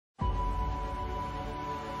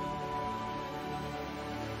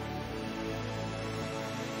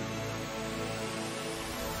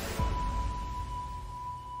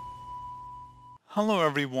Hello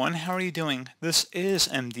everyone, how are you doing? This is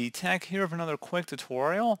MD Tech here with another quick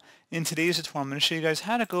tutorial. In today's tutorial, I'm going to show you guys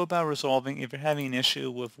how to go about resolving if you're having an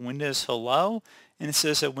issue with Windows Hello and it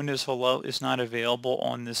says that Windows Hello is not available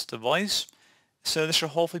on this device. So this should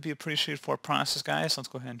hopefully be a pretty straightforward process, guys. Let's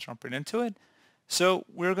go ahead and jump right into it. So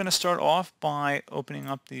we're going to start off by opening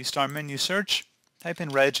up the Start menu search. Type in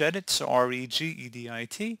regedit, so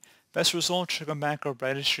R-E-G-E-D-I-T. Best result should come back a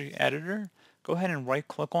registry editor. Go ahead and right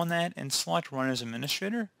click on that and select Run as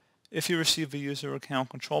Administrator. If you receive a user account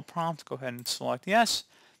control prompt, go ahead and select Yes.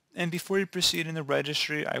 And before you proceed in the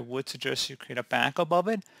registry, I would suggest you create a backup of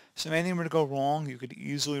it. So if anything were to go wrong, you could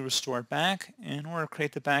easily restore it back. In order to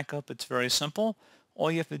create the backup, it's very simple.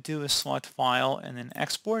 All you have to do is select File and then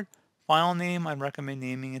Export. File name, I'd recommend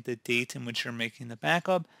naming it the date in which you're making the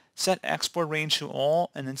backup. Set export range to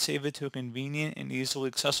all and then save it to a convenient and easily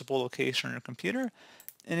accessible location on your computer.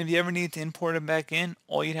 And if you ever need to import it back in,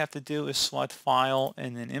 all you'd have to do is select File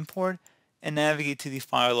and then Import and navigate to the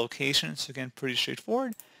file location. So again, pretty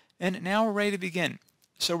straightforward. And now we're ready to begin.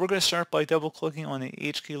 So we're going to start by double clicking on the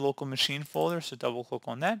HK local machine folder. So double click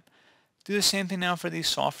on that. Do the same thing now for the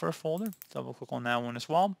software folder. Double click on that one as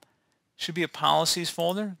well. Should be a policies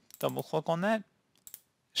folder. Double click on that.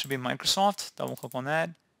 Should be Microsoft. Double click on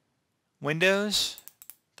that. Windows.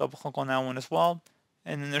 Double click on that one as well.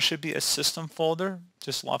 And then there should be a system folder.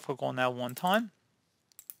 Just left click on that one time.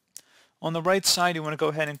 On the right side, you want to go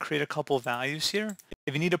ahead and create a couple of values here.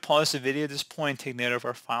 If you need to pause the video at this point, take note of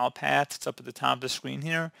our file path. It's up at the top of the screen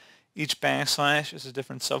here. Each backslash is a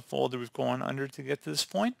different subfolder we've gone under to get to this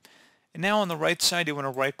point. And now on the right side, you want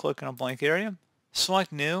to right click on a blank area,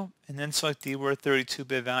 select new, and then select the word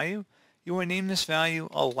 32-bit value. You want to name this value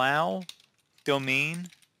allow domain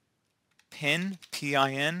pin,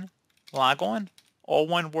 P-I-N, logon. All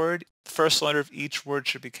one word. The first letter of each word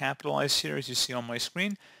should be capitalized here as you see on my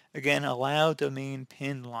screen. Again, allow domain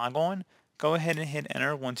pin logon. Go ahead and hit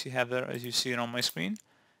enter once you have that as you see it on my screen.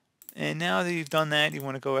 And now that you've done that, you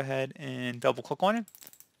want to go ahead and double click on it.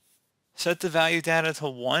 Set the value data to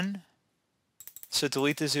 1. So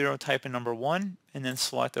delete the 0, type in number 1, and then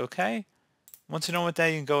select OK. Once you're done with that,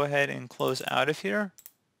 you can go ahead and close out of here.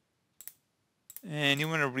 And you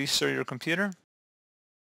want to restart your computer.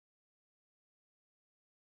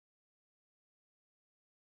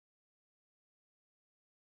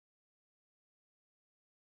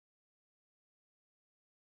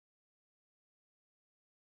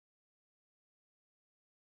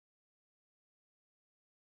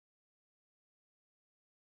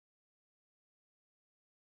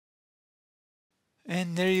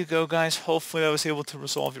 And there you go, guys. Hopefully I was able to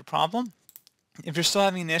resolve your problem. If you're still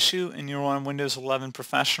having an issue and you're on Windows 11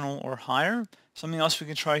 Professional or higher, something else we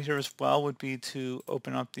can try here as well would be to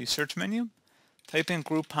open up the search menu. Type in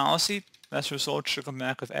group policy. Best result should come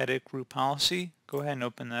back with edit group policy. Go ahead and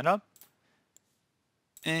open that up.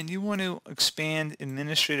 And you want to expand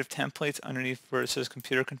administrative templates underneath where it says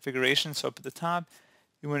computer configuration. So up at the top,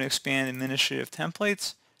 you want to expand administrative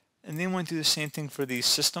templates. And then you want to do the same thing for the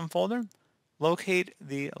system folder. Locate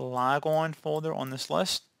the logon folder on this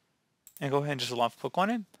list and go ahead and just left click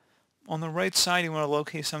on it. On the right side, you want to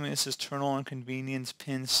locate something that says Terminal Inconvenience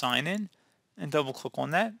Pin Sign In and double click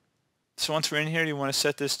on that. So once we're in here, you want to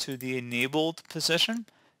set this to the enabled position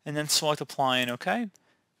and then select Apply and OK.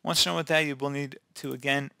 Once you're done with that, you will need to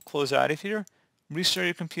again close out of here, restart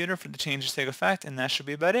your computer for the changes to take effect, and that should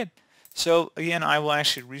be about it. So again, I will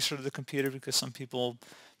actually restart the computer because some people,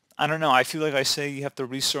 I don't know, I feel like I say you have to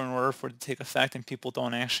restart in order for it to take effect and people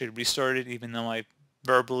don't actually restart it even though I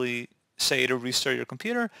verbally say to restart your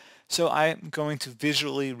computer. So I'm going to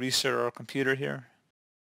visually restart our computer here.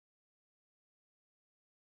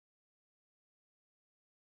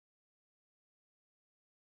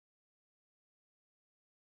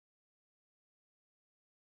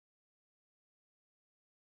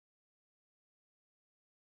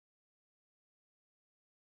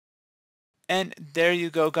 And there you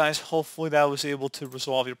go, guys. Hopefully that was able to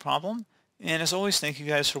resolve your problem. And as always, thank you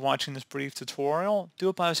guys for watching this brief tutorial. Do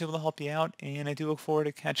hope I was able to help you out, and I do look forward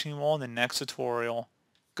to catching you all in the next tutorial.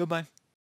 Goodbye.